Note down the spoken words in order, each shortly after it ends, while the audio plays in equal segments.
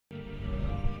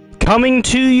Coming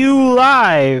to you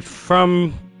live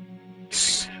from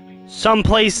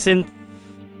someplace in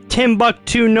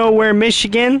Timbuktu, nowhere,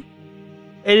 Michigan.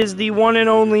 It is the one and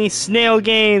only Snail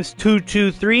Games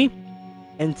 223.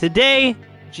 And today,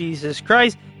 Jesus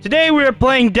Christ, today we are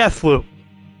playing Deathloop.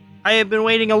 I have been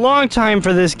waiting a long time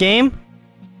for this game.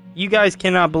 You guys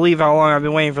cannot believe how long I've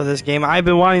been waiting for this game. I've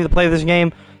been wanting to play this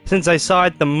game since I saw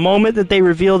it the moment that they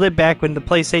revealed it back when the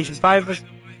PlayStation 5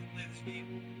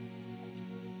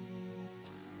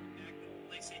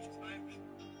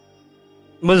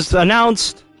 was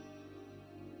announced.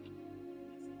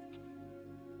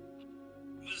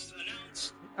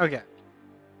 Okay.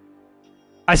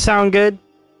 I sound good,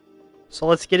 so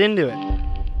let's get into it.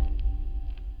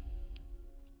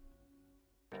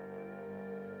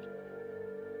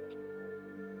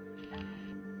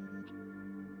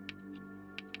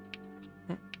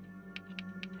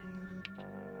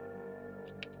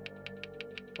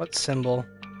 What symbol?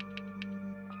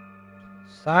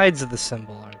 Sides of the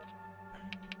symbol are...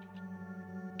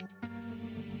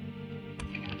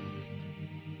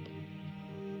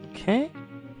 Okay.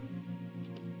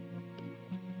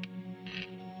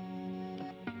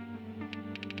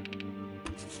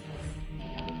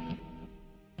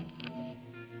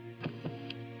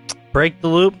 Break the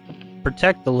loop,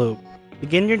 protect the loop.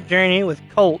 Begin your journey with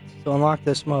Colt to unlock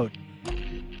this mode.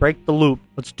 Break the loop.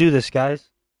 Let's do this, guys.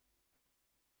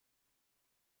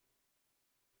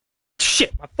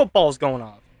 Shit, my football's going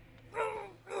off.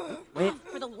 Wait.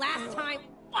 For the last time,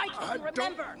 I can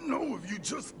remember. I don't know if you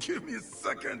just give me a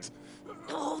second.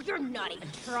 Oh, you're not even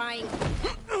trying.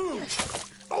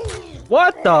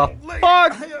 What the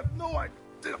fuck? I have no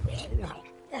idea.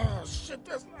 Oh shit,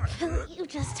 that's not good. You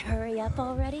just hurry up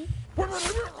already.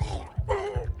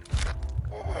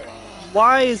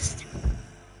 Why is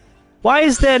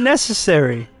that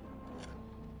necessary?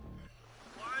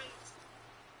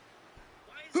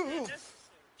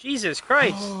 Jesus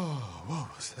Christ. Oh,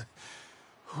 what was that?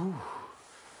 Whew.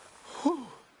 Whew.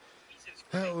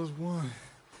 That was one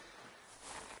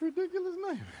ridiculous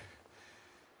nightmare.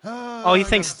 Oh, he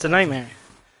thinks it's a nightmare.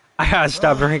 I gotta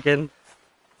stop drinking.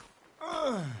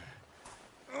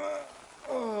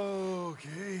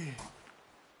 Okay.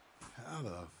 How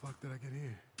the fuck did I get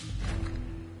here?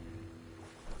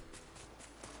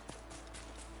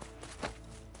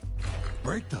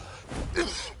 Break the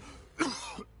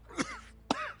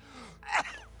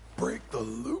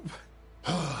loop?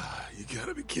 You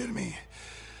gotta be kidding me.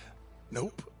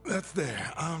 Nope, that's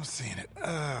there. I'm seeing it.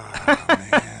 Oh,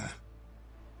 man.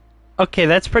 Okay,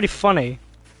 that's pretty funny.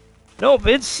 Nope,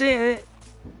 it's... Let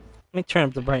me turn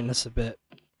up the brightness a bit.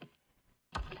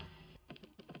 I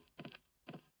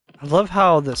love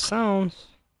how this sounds.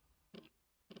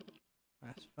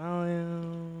 That's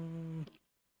volume.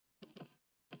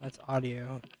 That's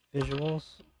audio. Visuals.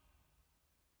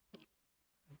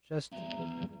 Just...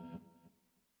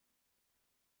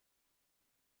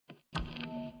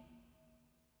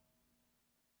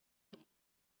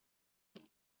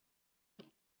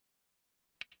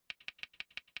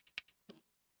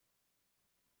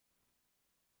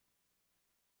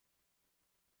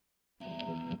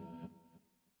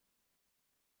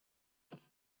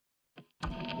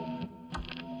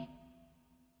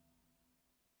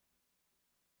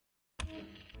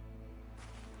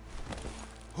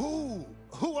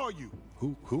 Who are you?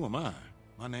 Who am I?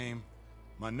 My name,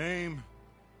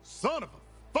 son of a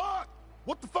fuck!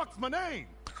 What the fuck's my name?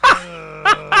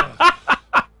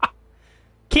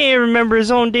 Can't remember his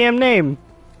own damn name.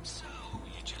 So,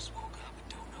 you just woke up and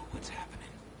don't know what's happening.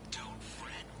 Don't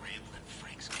fret, Ramblin'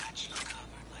 Frank's got you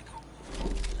covered like a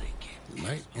warm blanket.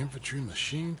 Light infantry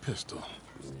machine pistol.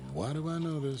 Why do I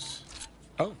know this?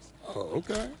 Oh,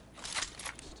 okay.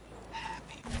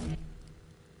 Happy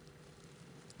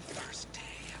first day,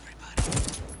 everybody.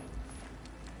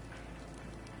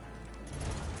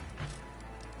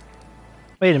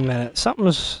 Wait a minute,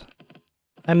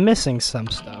 I'm missing some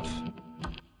stuff.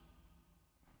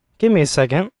 Give me a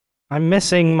second. I'm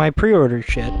missing my pre-order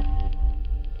shit. I'm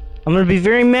gonna be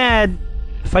very mad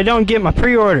if I don't get my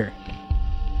pre-order.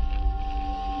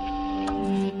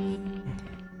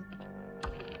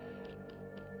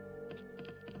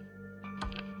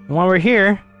 And while we're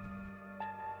here...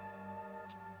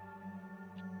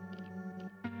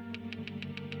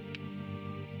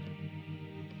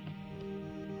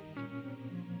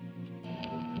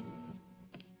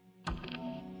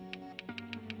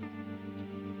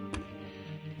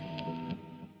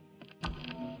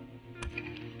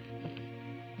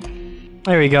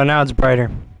 There we go, now it's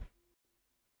brighter.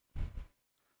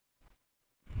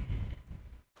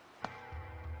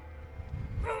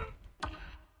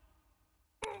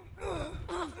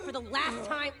 For the last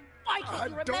time, Why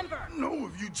can't you remember? don't know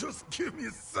if you just give me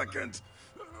a second.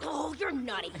 Oh, you're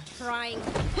not even trying.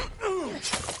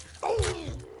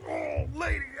 Oh,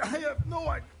 lady, I have no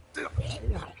idea.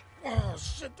 Oh,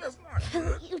 shit, that's not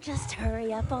good. You just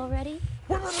hurry up already.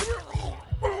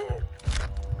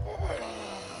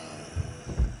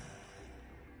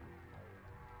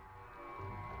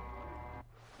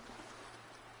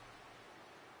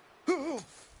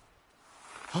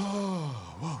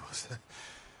 Oh, what was that?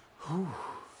 Whew.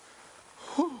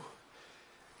 Whew.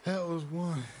 That was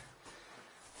one.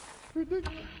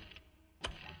 Ridiculous.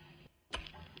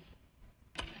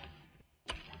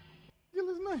 Get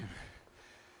his name.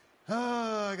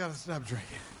 I gotta stop drinking.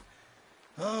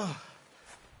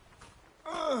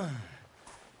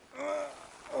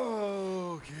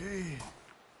 Okay.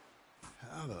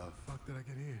 How the fuck did I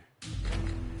get here?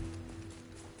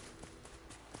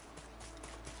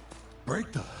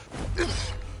 Break the...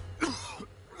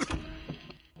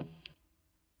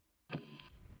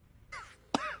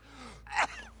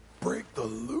 Break the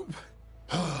loop?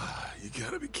 You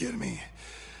gotta be kidding me.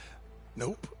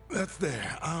 Nope, that's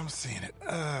there. I'm seeing it.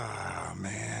 Ah,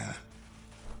 man.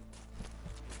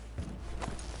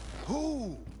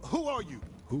 Who are you?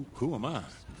 Who am I?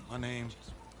 My name...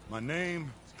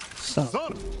 So,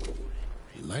 Son of...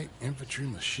 Light infantry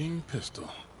machine pistol.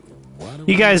 Why do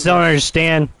you guys don't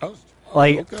understand. Oh,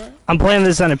 Like, okay. I'm playing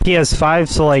this on a PS5,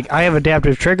 so like I have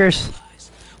adaptive triggers.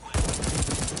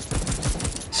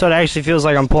 So it actually feels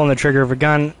like I'm pulling the trigger of a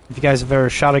gun. If you guys have ever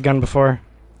shot a gun before.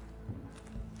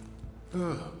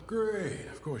 Oh, great.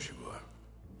 Of course you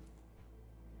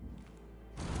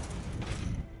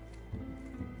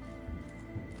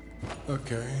would.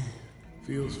 Okay.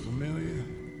 Feels familiar.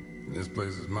 This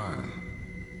place is mine.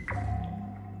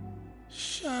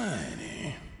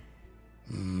 Shiny.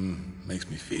 Makes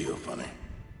me feel funny.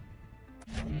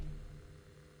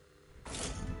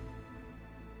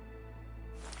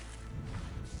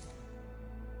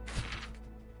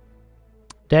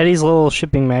 Daddy's little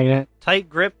shipping magnet. Tight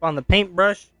grip on the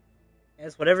paintbrush.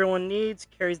 Has what everyone needs.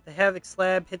 Carries the Havoc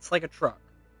slab. Hits like a truck.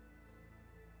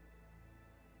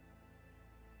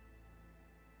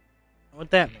 What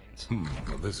that means.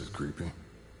 Well, this is creepy.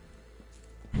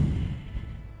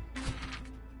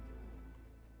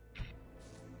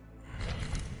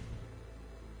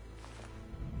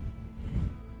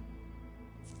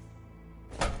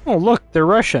 Oh, look, they're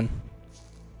Russian.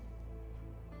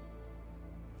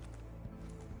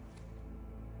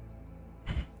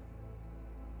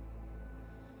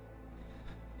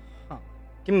 Huh.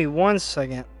 Give me 1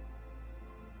 second.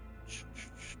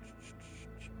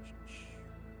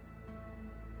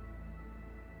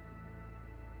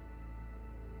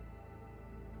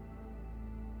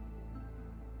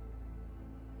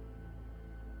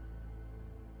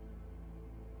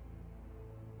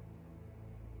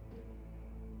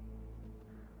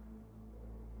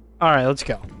 Alright, let's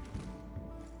go.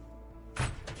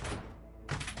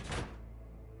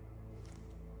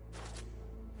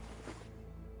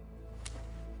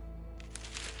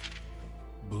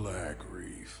 Black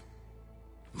Reef.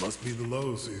 Must be the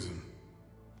low season.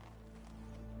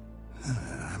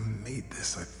 I made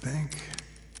this, I think.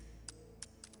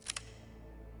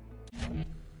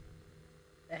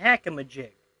 The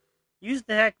hack-a-majig. Use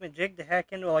the hack-a-majig to hack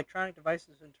into electronic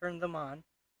devices and turn them on.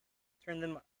 Turn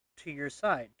them to your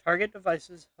side. Target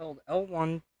devices, hold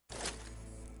L1.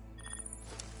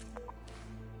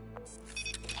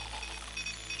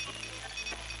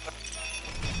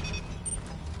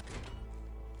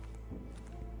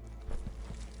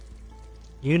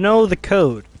 You know the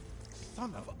code.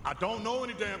 Son of a... I don't know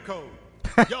any damn code.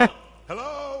 Yo,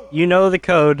 hello? You know the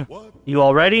code. What? You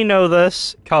already know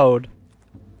this code.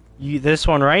 This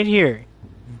one right here.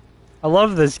 I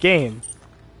love this game.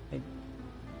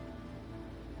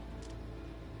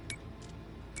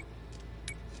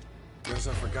 Guess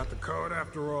I forgot the code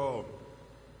after all.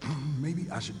 Maybe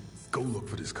I should go look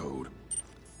for this code.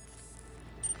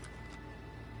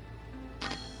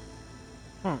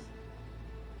 Code.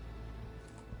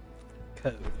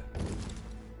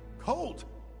 Colt?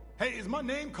 Hey, is my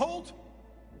name Colt?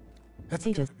 That's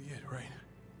He gotta just- be it, right?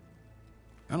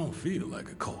 I don't feel like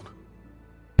a Colt.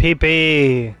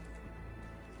 PP.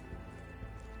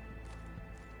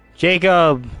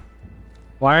 Jacob.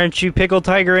 Why aren't you Pickle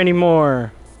Tiger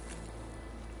anymore?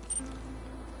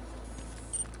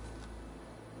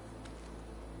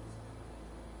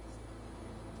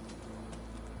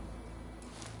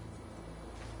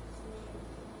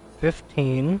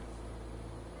 $15.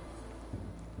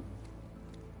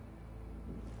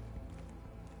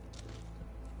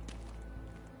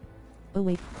 Oh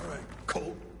wait, All right,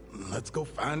 Colt, let's go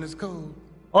find this code.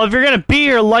 Well, if you're gonna be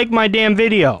here, like my damn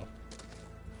video.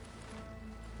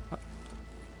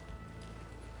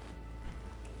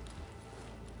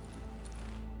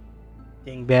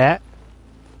 Dingbat.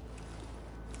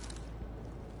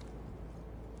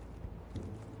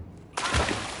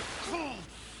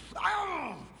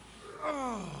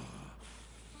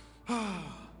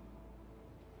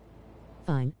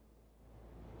 Fine.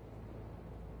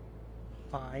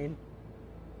 Fine.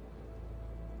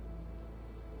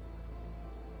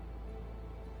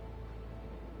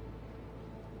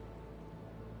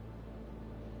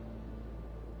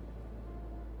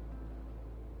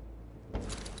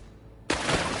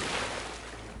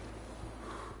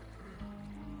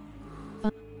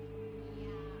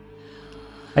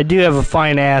 I do have a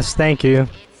fine ass, thank you.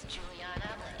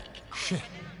 Shit.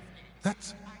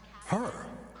 That's her.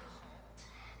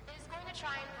 Is going to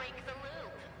try and break the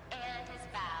loop and is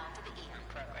bound to the Eon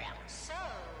program. So,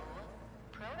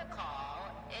 protocol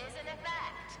is in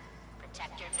effect.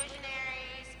 Protect your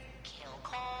visionaries, kill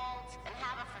cults, and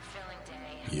have a fulfilling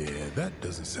day. Yeah, that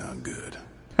doesn't sound good.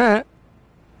 Huh.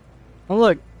 Oh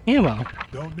look, ammo.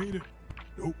 Don't need it.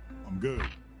 Nope, I'm good.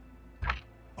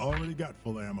 Already got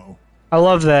full ammo. I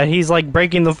love that. He's like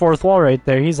breaking the fourth wall right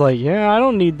there. He's like, yeah, I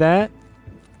don't need that.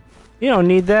 You don't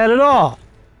need that at all.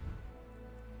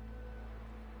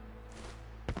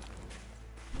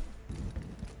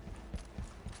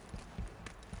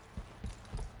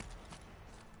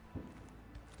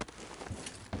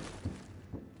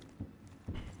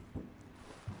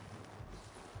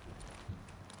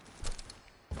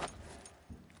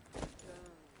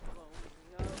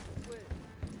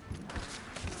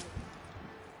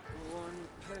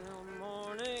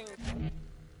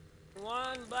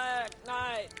 One black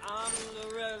night, I'm the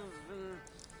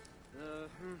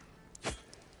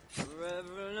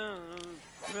Reverend,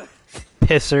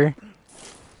 Pisser.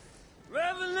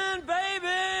 Reverend,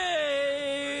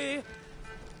 baby!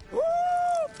 Woo!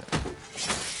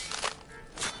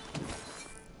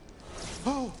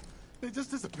 Oh, they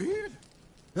just disappeared?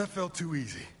 That felt too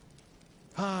easy.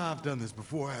 Ah, I've done this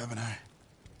before, haven't I?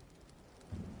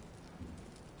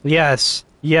 Yes.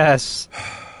 Yes.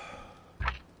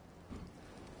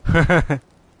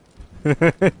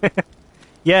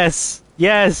 Yes.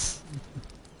 Yes.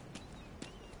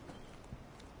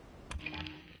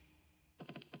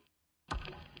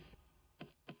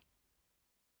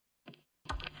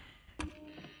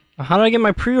 How do I get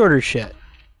my pre-order shit?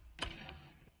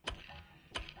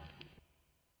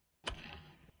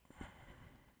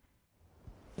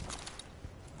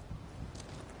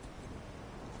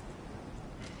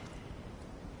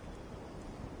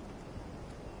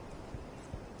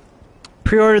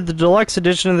 Pre-ordered the deluxe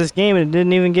edition of this game and it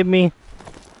didn't even give me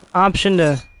option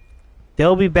to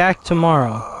they'll be back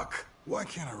tomorrow. Fuck. Why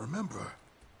can't I remember?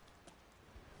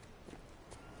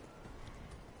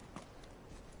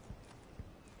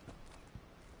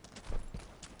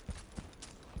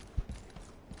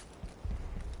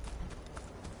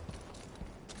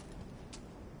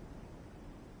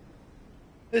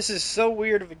 This is so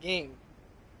weird of a game.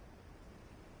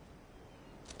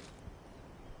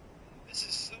 This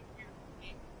is so weird of a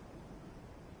game.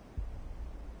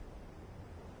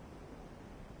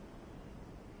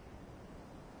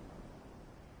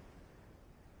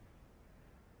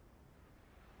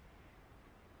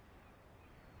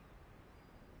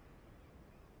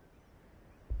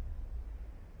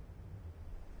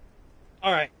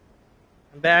 Alright.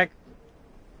 I'm back.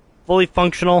 Fully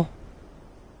functional.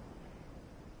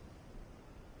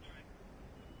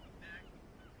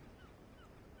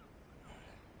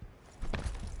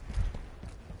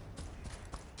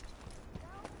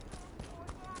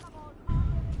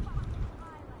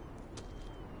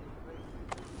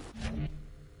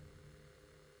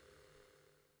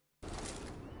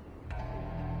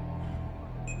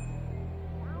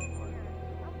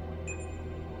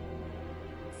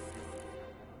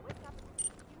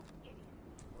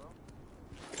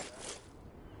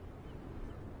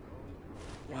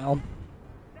 Well.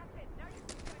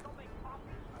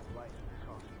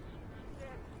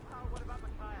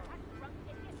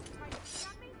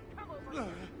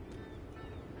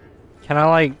 Can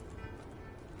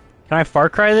I Far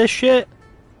Cry this shit?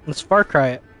 Let's Far Cry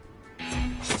it.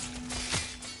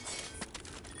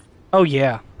 Oh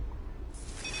yeah.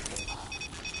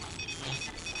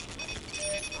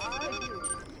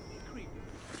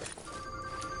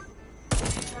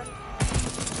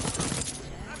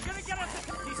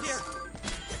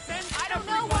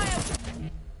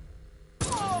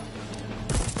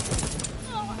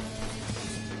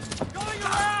 Going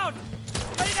around!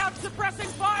 Laid out suppressing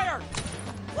fire!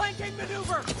 Flanking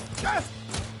maneuver! Yes!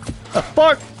 The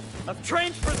fuck? I've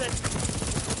trained for this!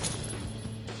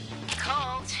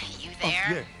 Colt, you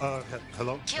there? Yeah,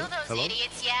 hello? Kill those Hello?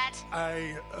 idiots yet?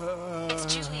 I,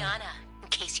 It's Juliana, in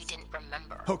case you didn't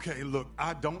remember. Okay, look,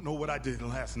 I don't know what I did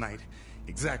last night.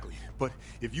 Exactly. But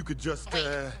if you could just, Wait,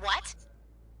 what?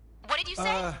 What did you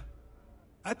say?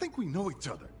 I think we know each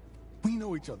other. We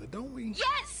know each other, don't we?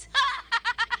 Yes!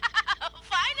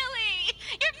 Finally!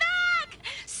 You're back!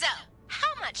 So,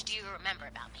 how much do you remember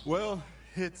about me? Well,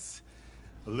 it's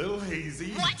a little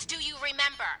hazy. What do you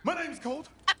remember? My name's Colt.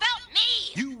 About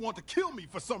me! You want to kill me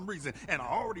for some reason, and I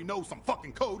already know some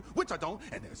fucking code, which I don't,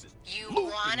 and there's this You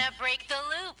loop wanna break the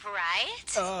loop,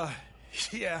 right?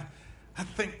 yeah, I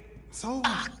think so.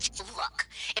 Look,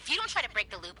 if you don't try to break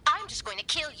the loop, I'm just going to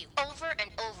kill you over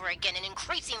and over again in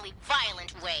increasingly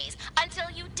violent ways until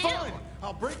you do. Fine,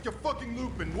 I'll break your fucking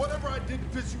loop, and whatever I did to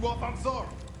piss you off, I'm sorry.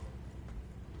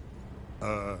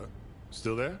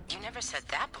 Still there? You never said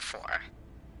that before.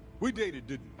 We dated,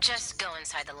 didn't we? Just go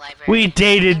inside the library. We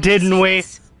dated, didn't we?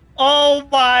 Oh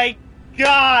my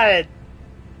god!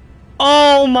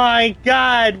 Oh my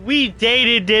god! We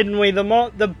dated, didn't we?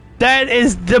 That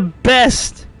is the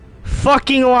best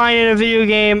fucking line in a video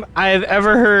game I have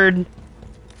ever heard.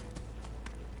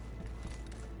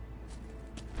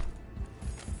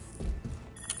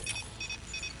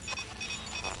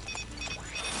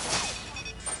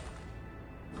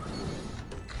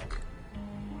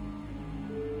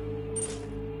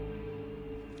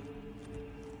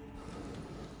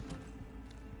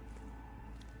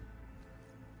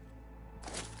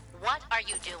 What are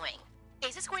you doing?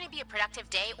 Is this going to be a productive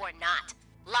day or not?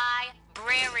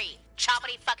 Library.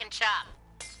 Choppity fucking chop.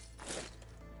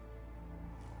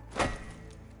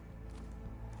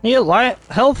 You get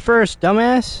health first,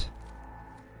 dumbass.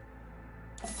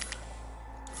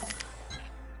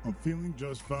 I'm feeling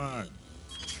just fine.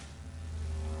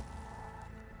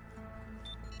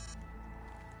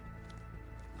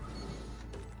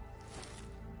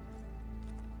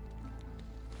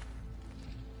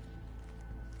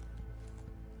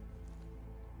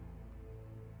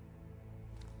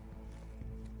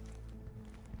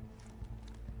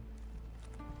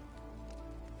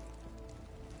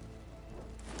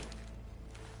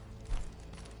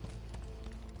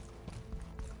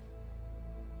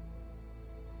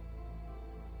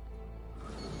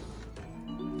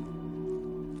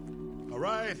 All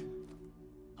right,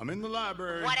 I'm in the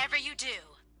library. Whatever you do,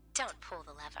 don't pull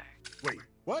the lever. Wait,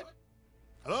 what?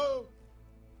 Hello?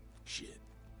 Shit.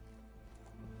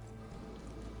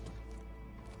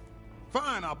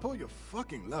 Fine, I'll pull your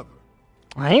fucking lever.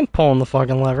 I ain't pulling the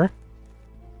fucking lever.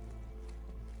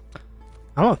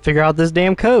 I'm gonna figure out this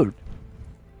damn code.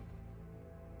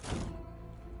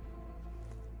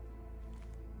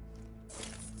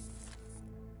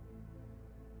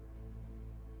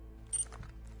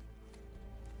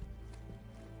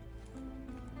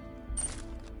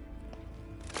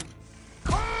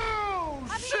 Oh,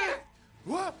 shit!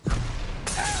 What?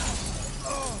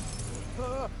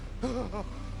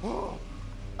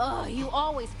 Oh, you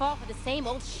always fall for the same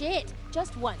old shit.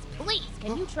 Just once, please.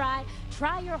 Can you try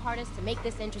your hardest to make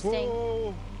this interesting?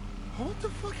 Whoa. What the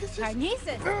fuck is this?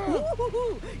 Carnices!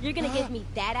 Ooh, you're gonna give me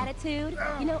that attitude?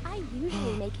 You know, I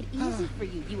usually make it easy for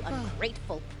you, you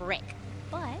ungrateful prick.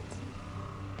 But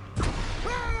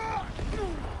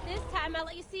this time I'll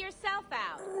let you see yourself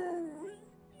out.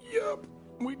 Yup,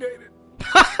 we dated.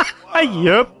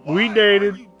 Yup, we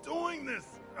dated. Why are you doing this?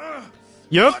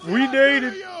 Yup, we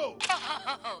dated.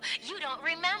 Oh, you don't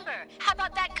remember. How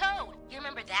about that code? You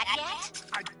remember that yet?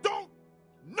 I don't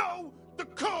know the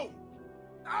code.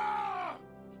 Ah!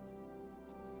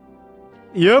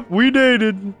 Yup, we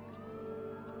dated.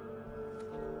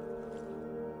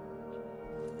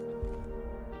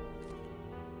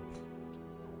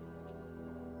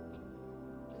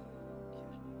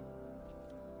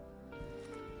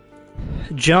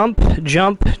 Jump,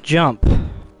 jump, jump.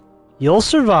 You'll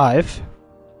survive.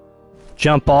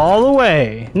 Jump all the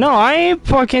way. No, I ain't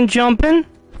fucking jumping.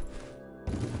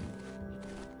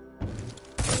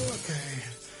 Okay,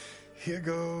 here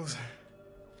goes.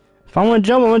 If I want to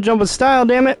jump, I'm gonna jump with style,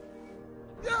 damn it.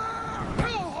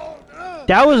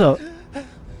 That was a...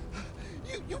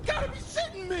 You gotta be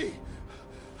shitting me!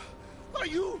 Are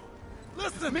you?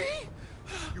 Listen, me?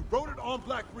 You wrote it on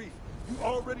Black Reef. You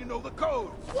already know the code.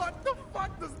 What the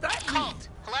fuck does that mean? Colt,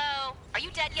 hello? Are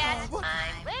you dead yet? What?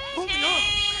 I'm Hold me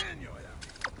waiting. up.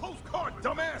 Postcard,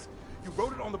 dumbass. You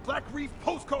wrote it on the Black Reef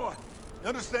postcard. You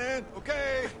understand?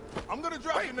 Okay. I'm gonna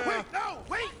drop you now. Wait, no,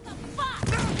 wait. What the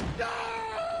fuck? No!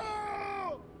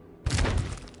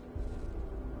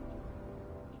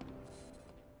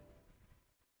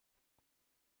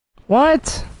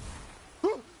 What?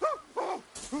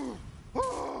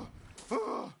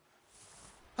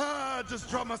 I just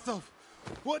dropped myself.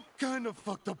 What kind of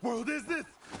fucked up world is this?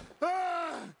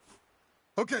 Ah!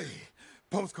 Okay,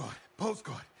 Postcard.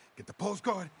 Postcard. Get the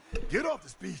postcard. Get off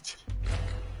this beach.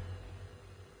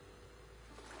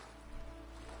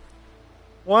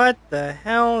 What the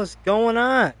hell is going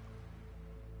on?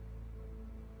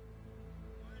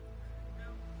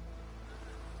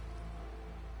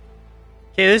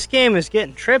 Okay, this game is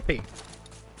getting trippy.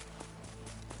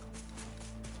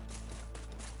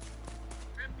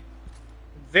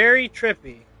 Very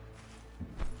trippy.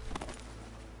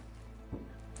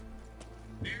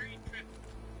 Very trippy.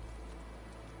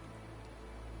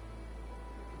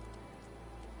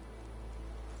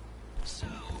 So,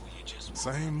 you just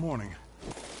Same morning.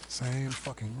 Same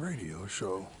fucking radio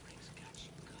show.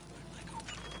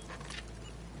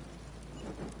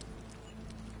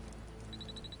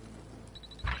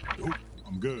 Nope,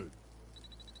 I'm good.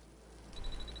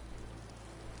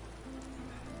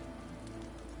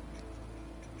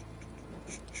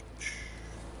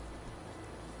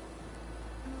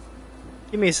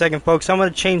 Give me a second, folks. I'm going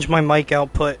to change my mic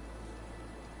output.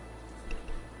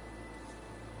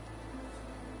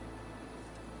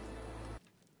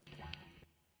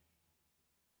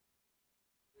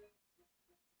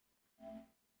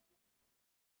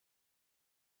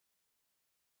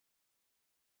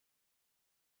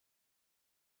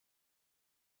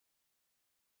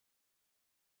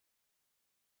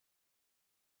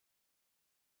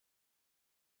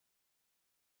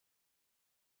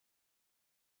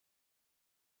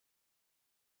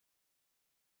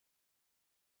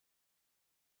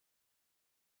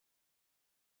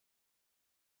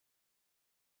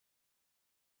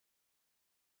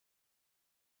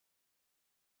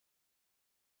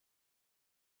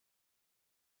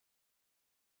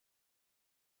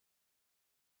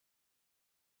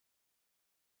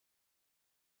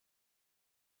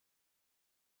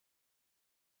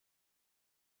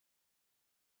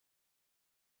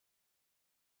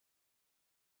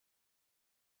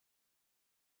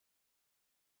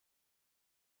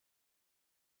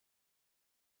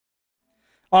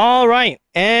 All right,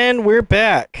 and we're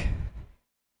back.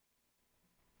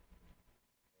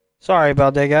 Sorry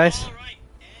about that, guys.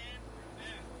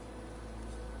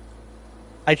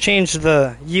 I changed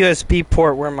the USB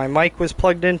port where my mic was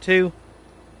plugged into.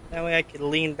 That way I could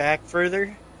lean back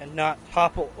further and not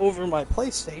topple over my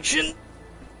PlayStation.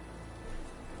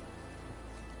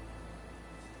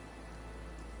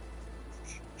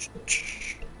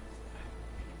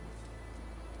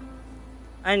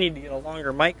 I need to get a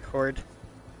longer mic cord.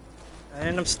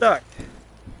 And I'm stuck.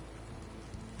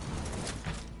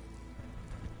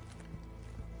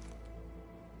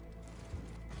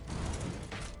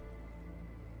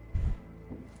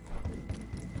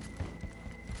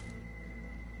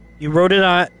 You wrote it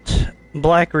at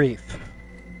Black Reef.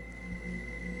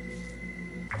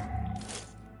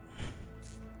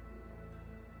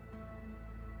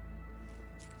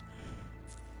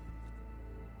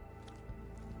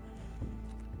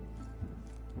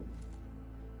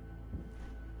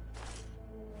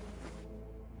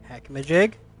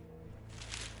 Hackmajig?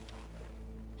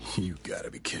 You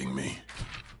gotta be kidding me.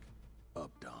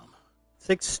 Up, Dom.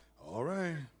 All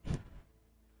right.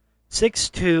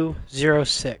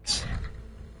 6206.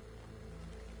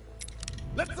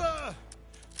 Let's,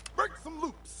 break some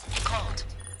loops. Colt,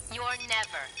 you're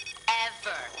never,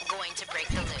 ever going to break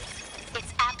the loop.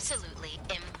 It's absolutely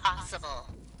impossible.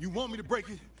 You want me to break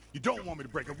it? You don't want me to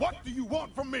break it. What do you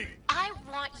want from me? I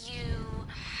want you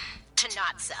to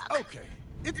not suck. Okay,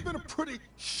 it's been a pretty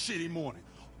shitty morning.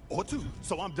 Or two,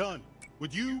 so I'm done.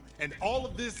 With you and all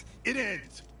of this, it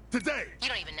ends. Today. You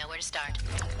don't even know where to start.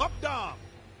 Up, Dom.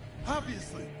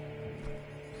 Obviously.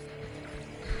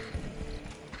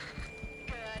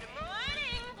 Good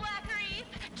morning, Black Reef.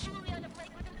 Juliana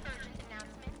Blake with an urgent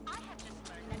announcement. I have just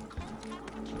learned that Colt has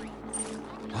a dream.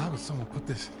 Why would someone put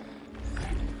this?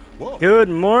 Whoa. Good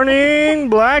morning,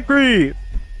 Black Reef.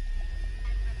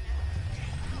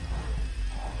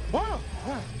 Wow.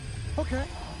 Okay.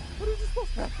 What is this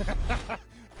supposed to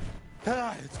be?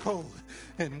 It's cold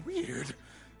and weird.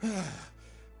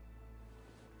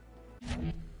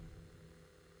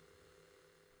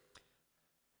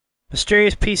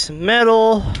 Mysterious piece of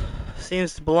metal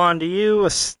seems to belong to you. A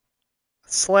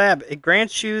slab. It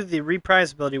grants you the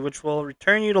reprise ability, which will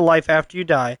return you to life after you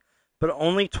die, but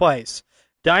only twice.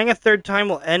 Dying a third time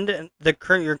will end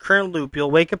your current loop.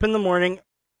 You'll wake up in the morning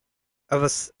of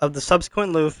the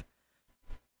subsequent loop.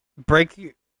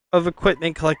 Break of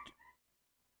equipment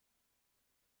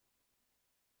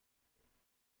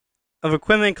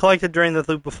collected during the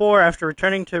loop before. After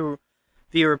returning to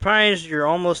via reprise, you're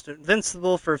almost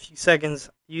invincible for a few seconds.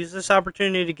 Use this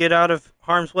opportunity to get out of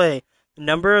harm's way. The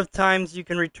number of times you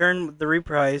can return the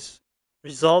reprise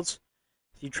results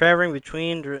with you traveling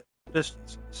between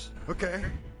distances. Okay,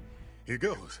 here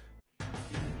goes.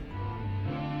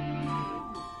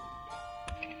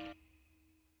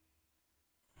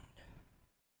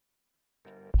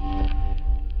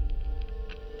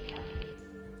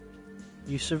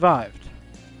 You survived.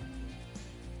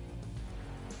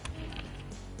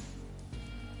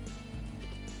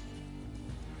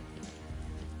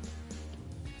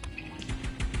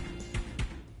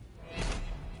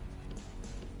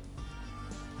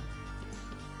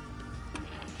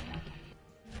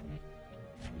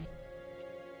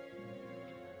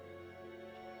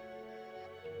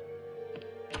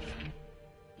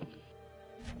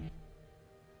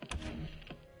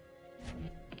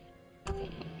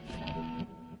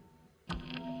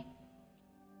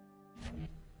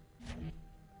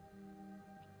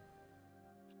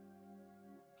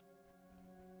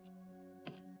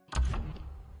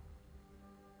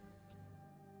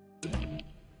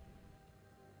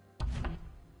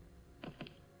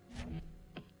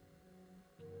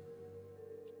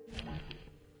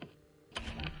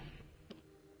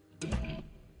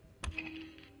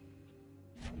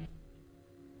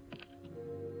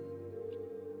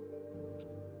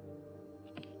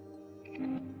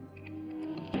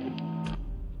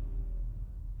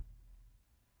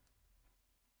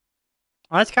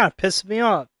 Oh, that's kind of pissing me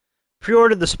off.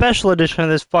 Pre-ordered the special edition of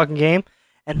this fucking game,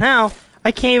 and now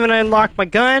I can't even unlock my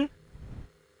gun.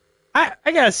 I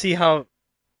gotta see how.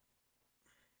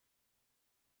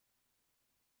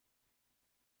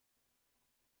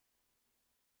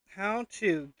 How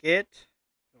to get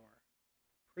your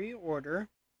pre-order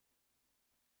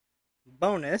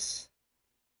bonus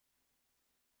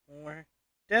for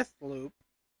Deathloop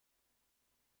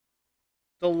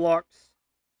Deluxe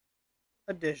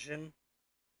Edition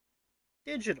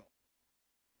Digital.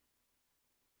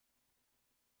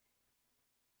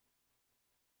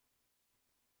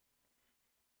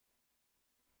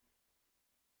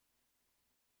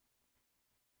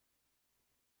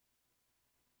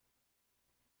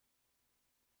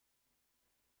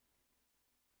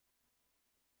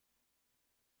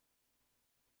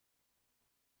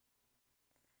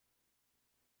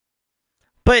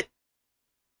 But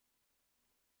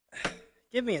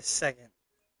give me a second.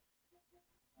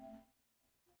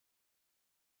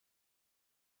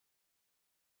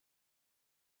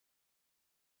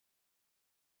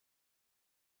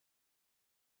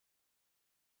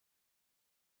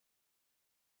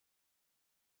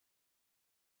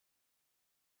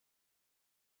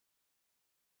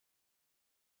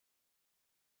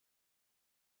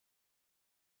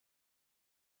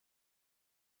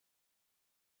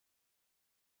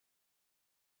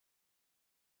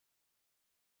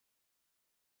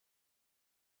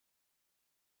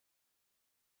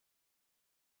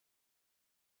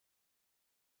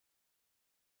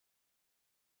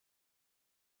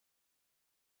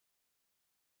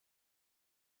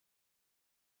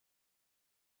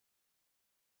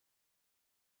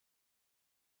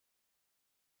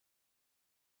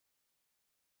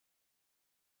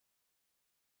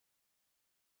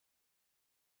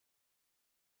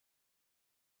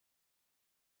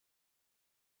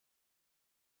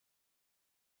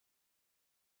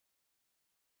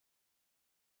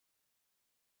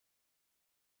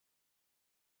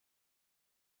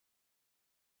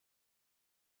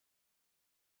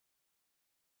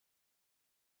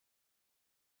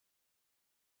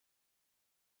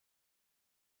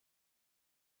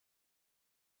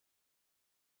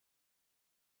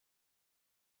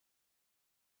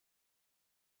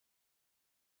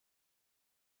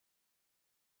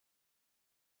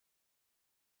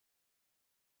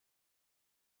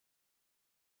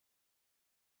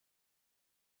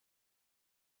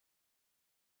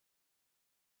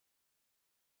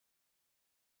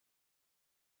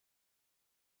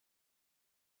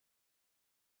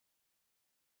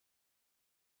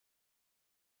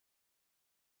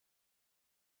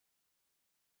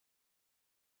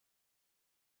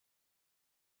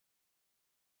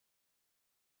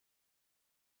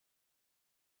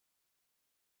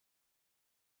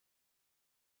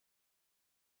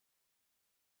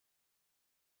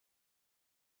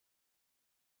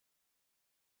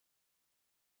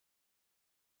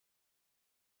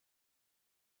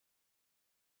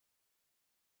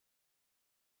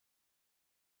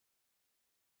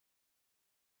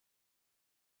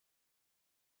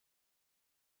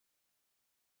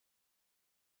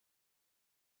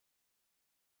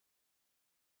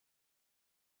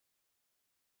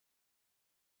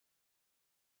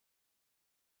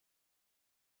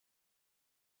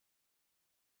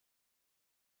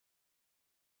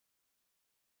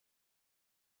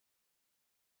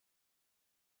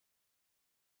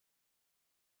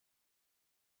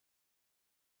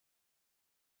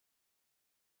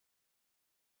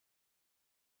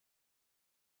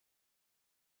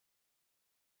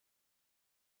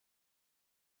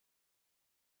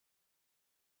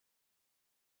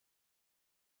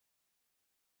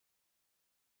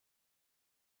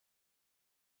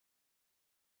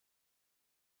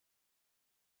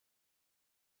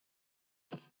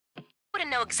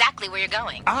 know exactly where you're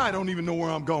going. I don't even know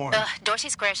where I'm going. Dorsey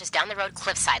Square is just down the road,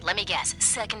 cliffside. Let me guess.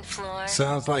 Second floor?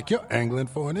 Sounds like you're angling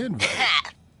for an invite.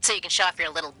 So you can show off your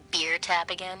little beer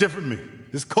tap again? Different me.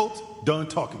 This Colt's done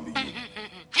talking to you.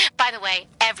 By the way,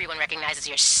 everyone recognizes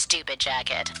your stupid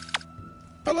jacket.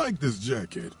 I like this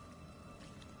jacket.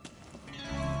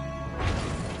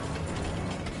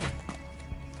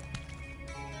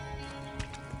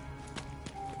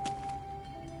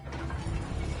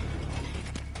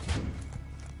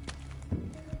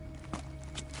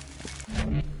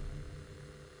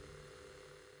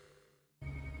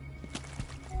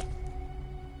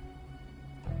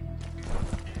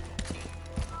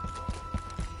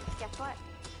 Guess what?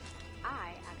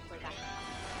 I actually got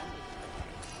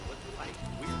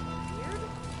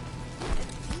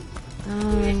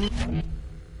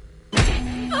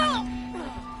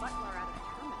butler out of the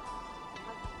terminal.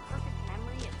 Has perfect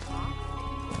memory and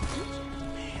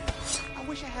I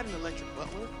wish I had an electric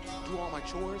butler, do all my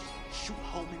chores, shoot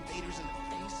home invaders in the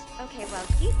face. Okay, well,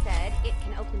 he said it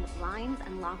can open the blinds,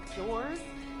 unlock doors,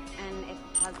 and it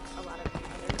has a lot of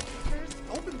other features.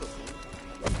 Open the door.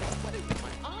 What is it,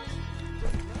 my aunt?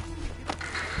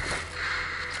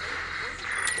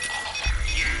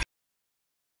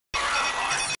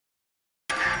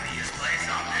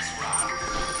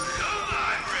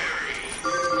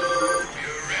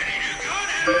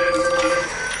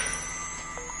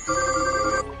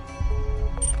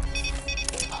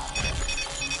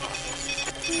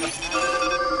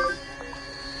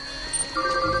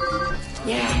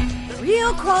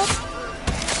 Real close.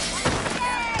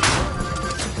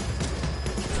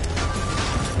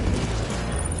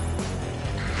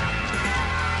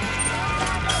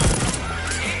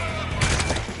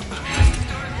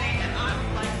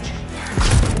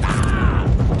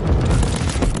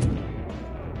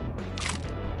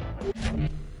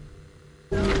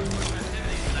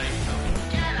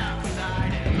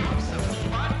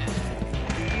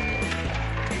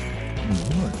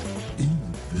 What is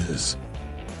this?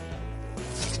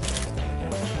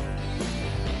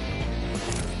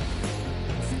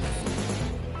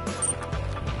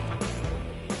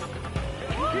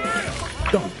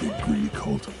 Don't be greedy,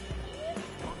 Colt.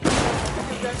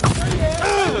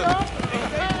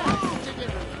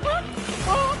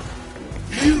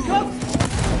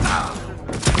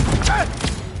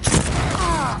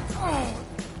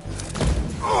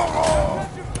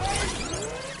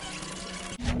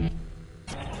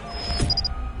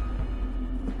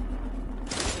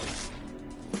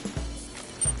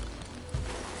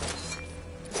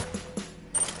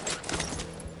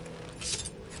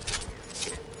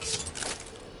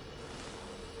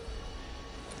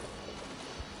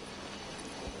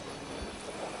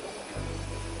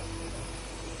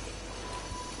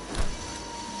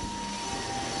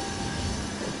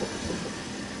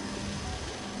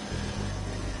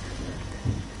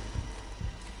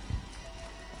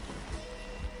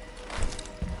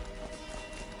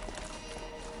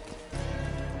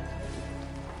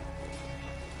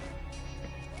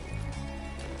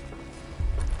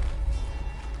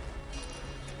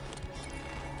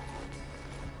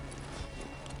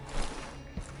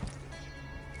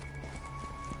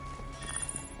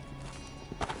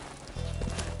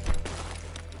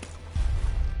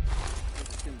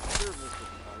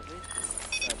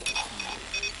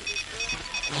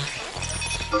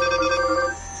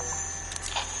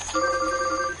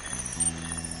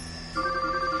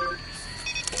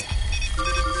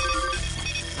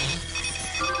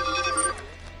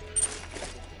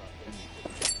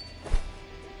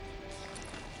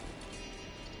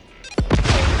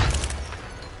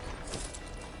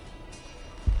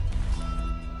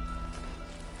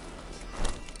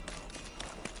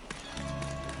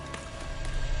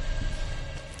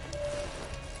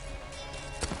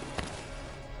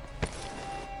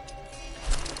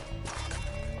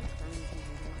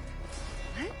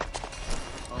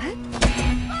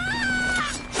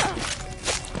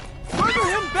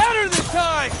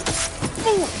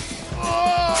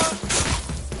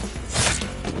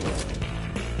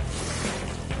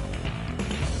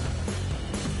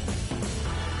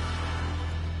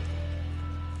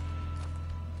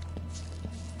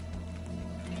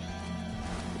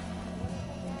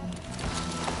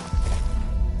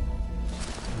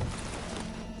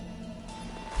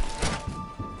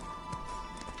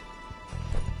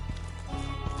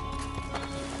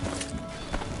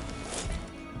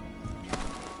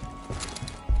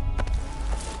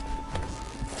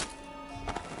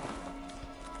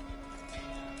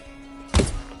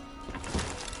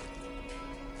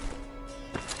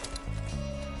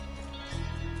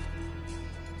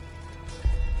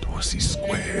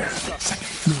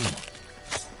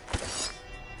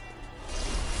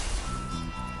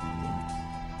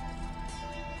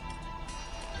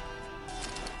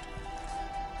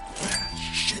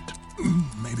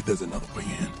 there's another way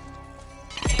in.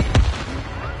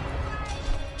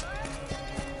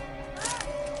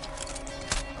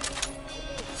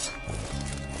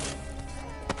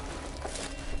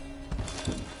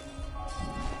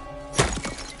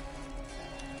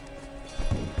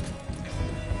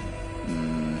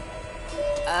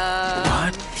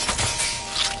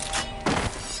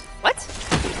 What?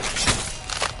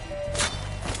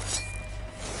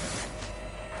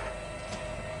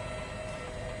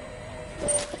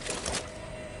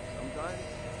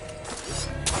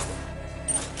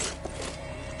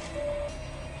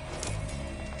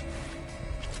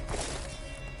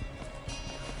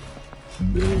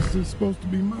 This is supposed to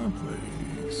be my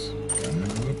place. I'm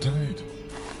uptight.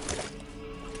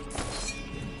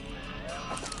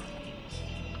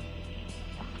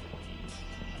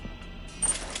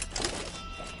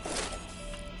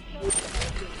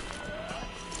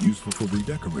 Useful for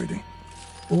redecorating.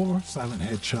 Or silent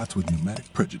headshots with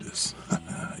pneumatic prejudice.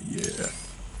 Yeah.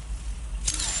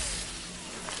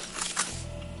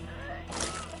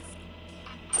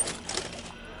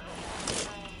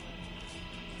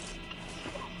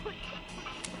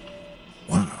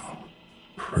 Wow.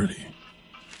 Pretty.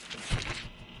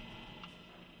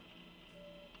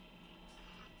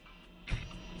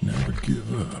 Never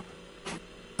give up.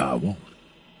 I won't.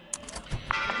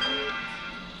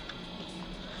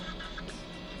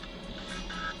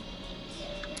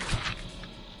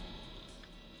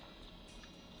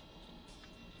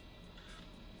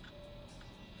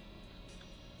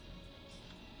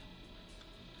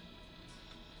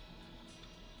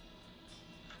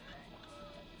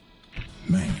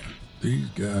 Man, these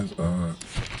guys are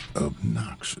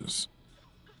obnoxious.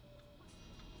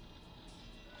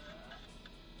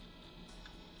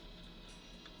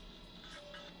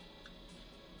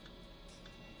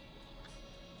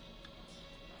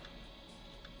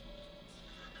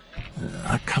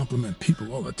 I compliment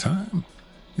people all the time.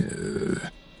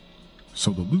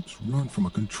 So the loops run from a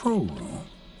control room.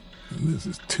 And this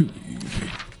is too easy.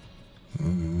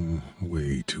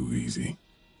 Way too easy.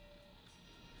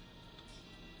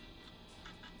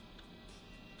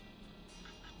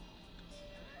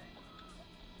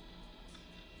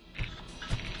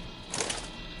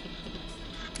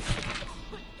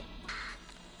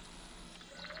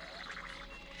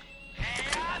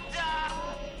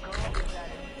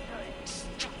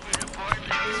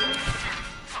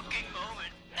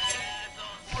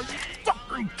 Are you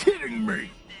fucking kidding me?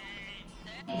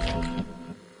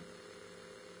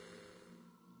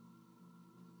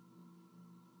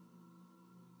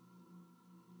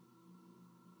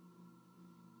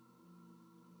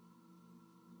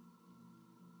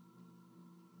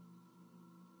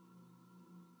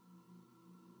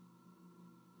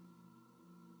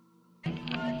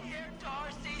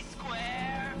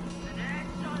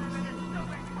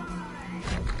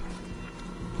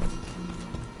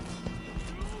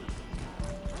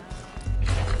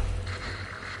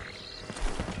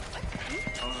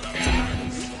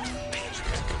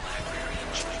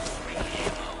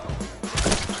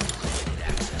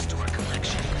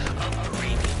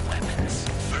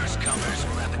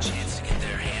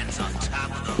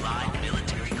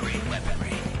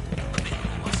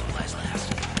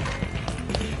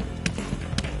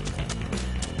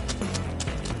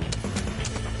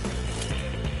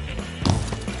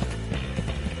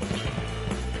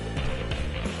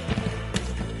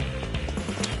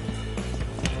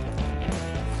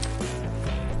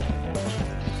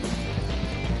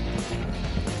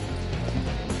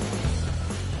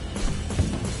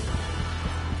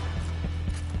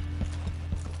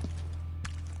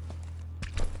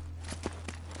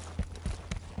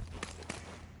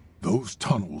 Those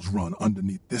tunnels run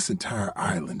underneath this entire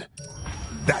island.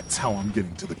 That's how I'm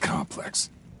getting to the complex.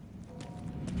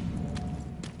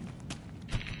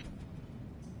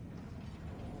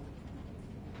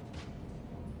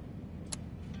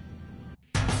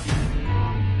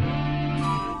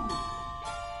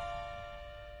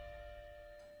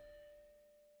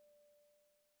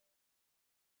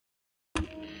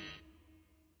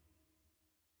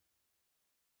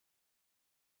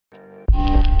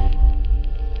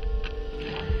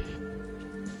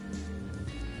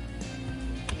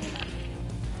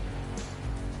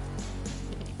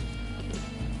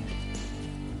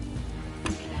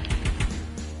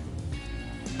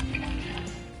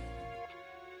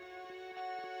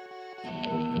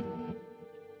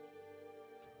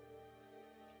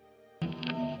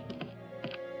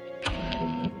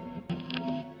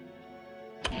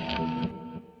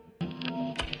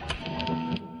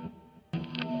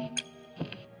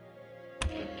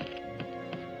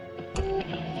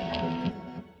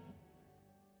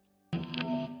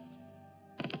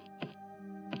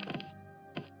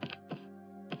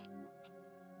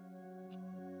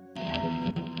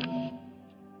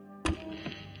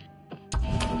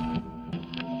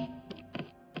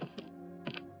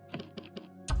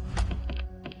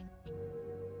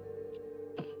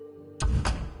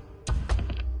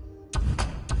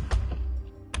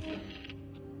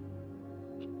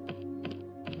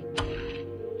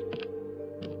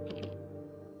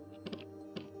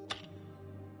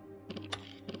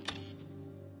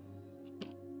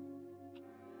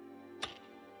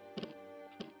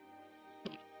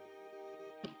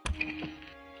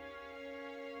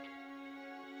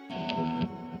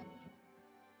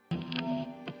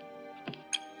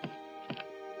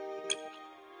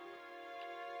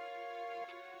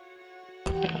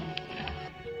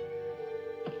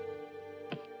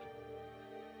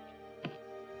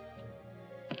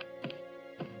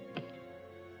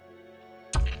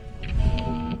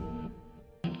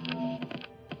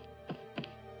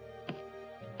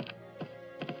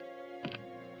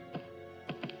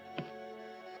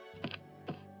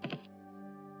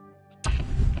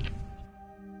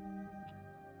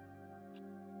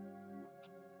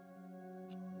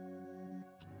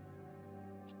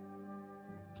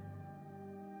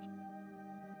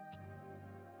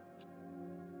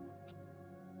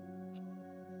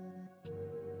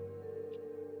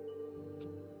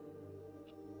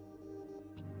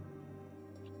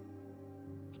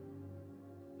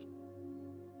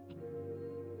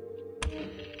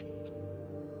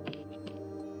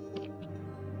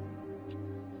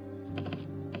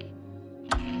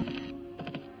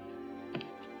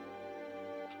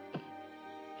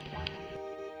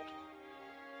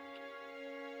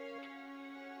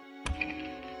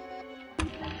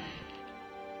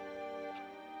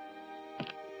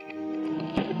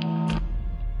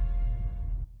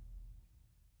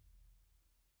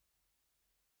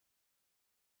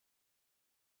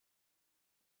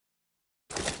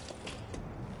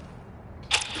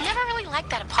 Like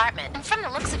that apartment, and from the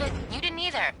looks of it, you didn't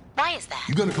either. Why is that?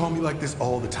 You gonna call me like this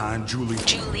all the time, Julie?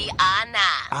 Juliana.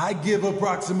 I give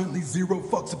approximately 0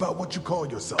 fucks about what you call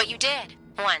yourself. But you did.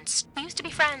 Once. We used to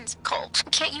be friends. Colt,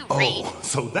 can't you read? Oh,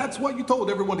 so that's why you told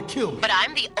everyone to kill me. But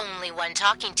I'm the only one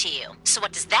talking to you. So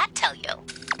what does that tell you?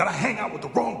 That I hang out with the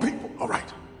wrong people. All right.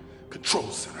 Control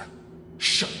center.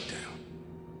 Shut it down.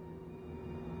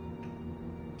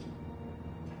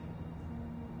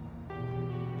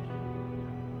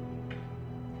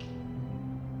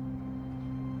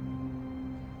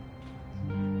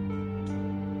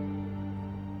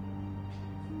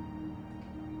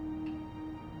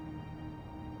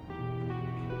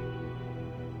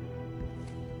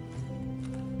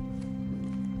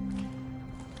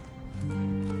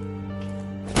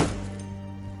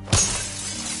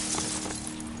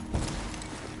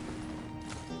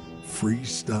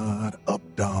 Freestyle, up,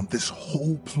 down. This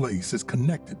whole place is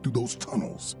connected through those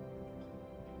tunnels.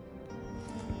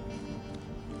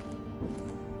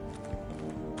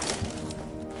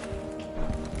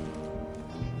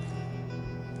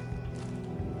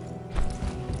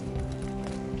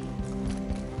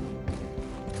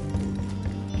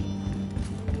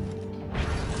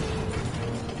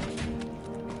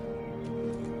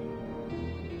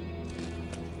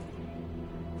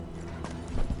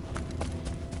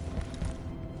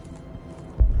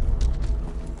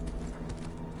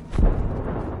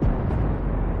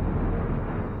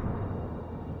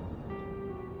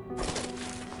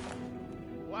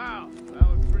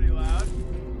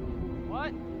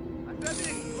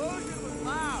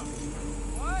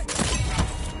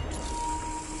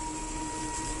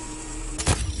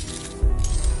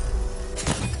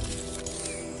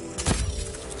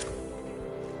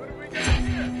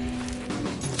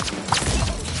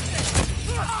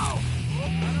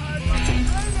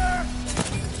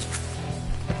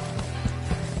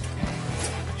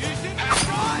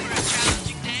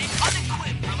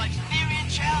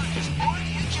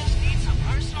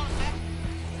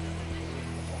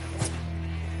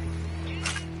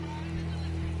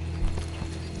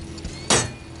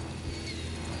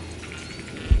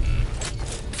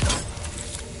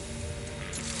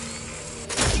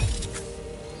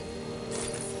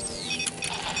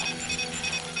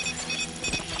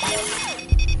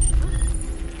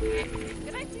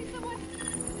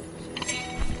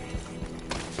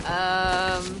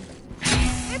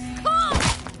 It's cool!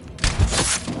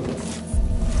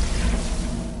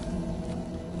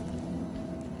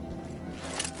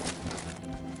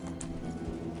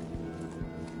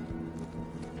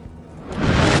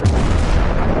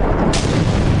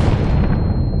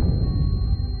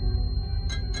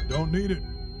 Don't need it.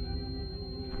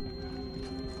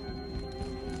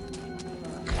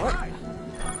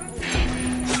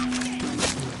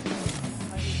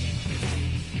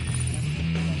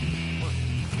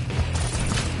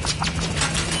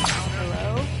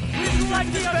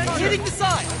 Hitting the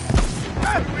side!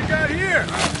 What do we got here?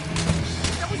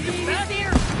 That was the best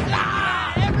here!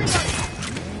 Ah, everybody!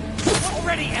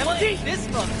 Already empty? This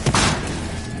mother...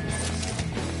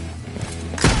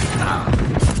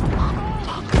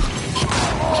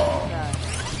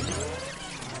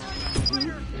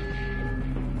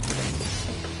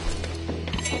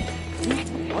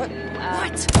 What?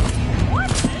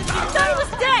 I thought he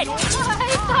was dead! I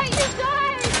thought you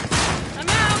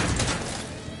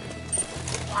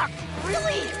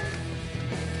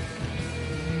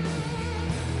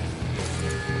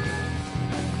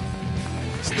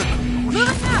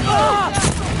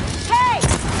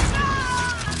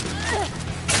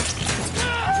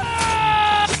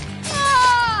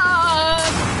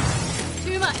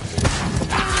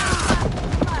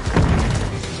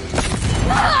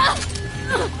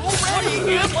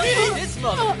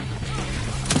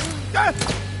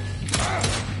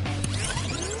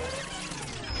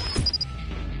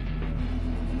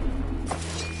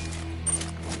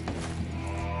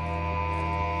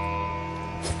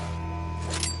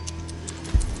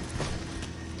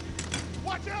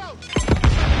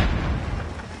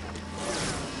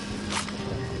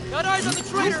Got eyes on the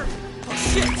traitor! Oh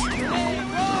shit! Hey,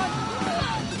 run!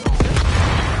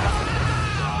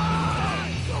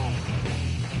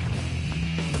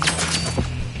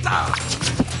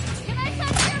 Can I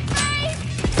touch your face?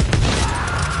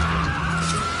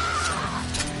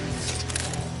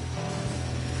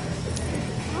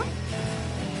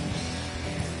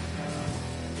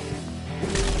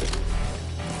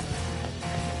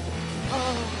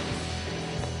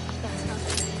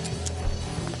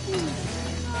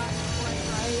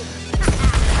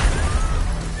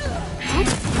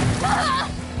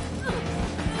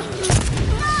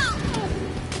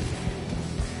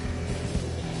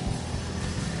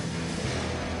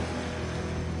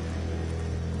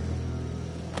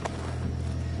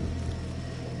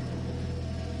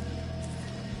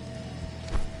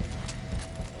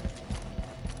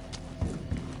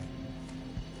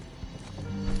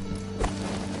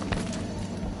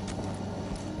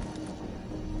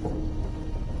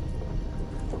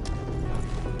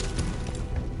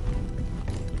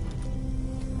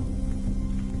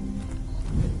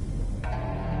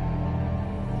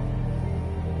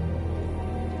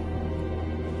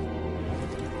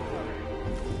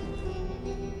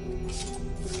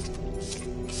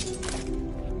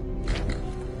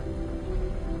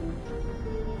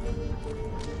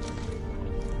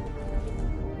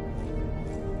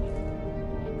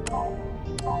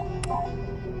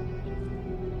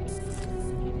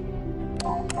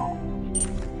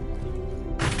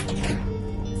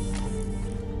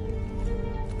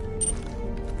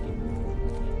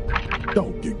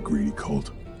 Don't get greedy,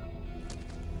 Colt.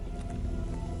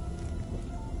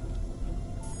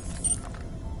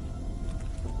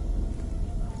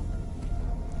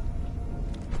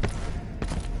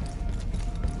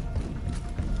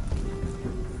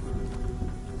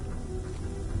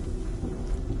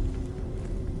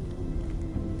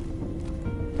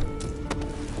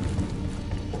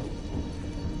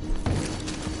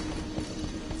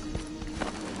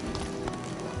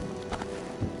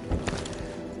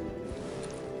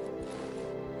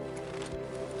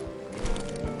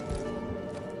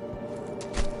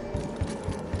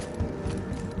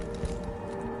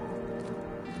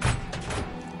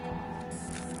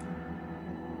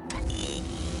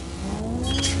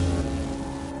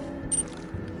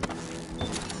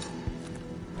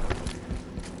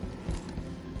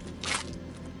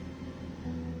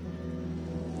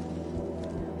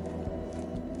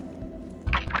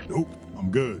 Nope,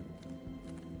 I'm good.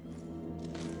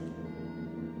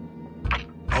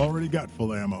 Already got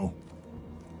full ammo.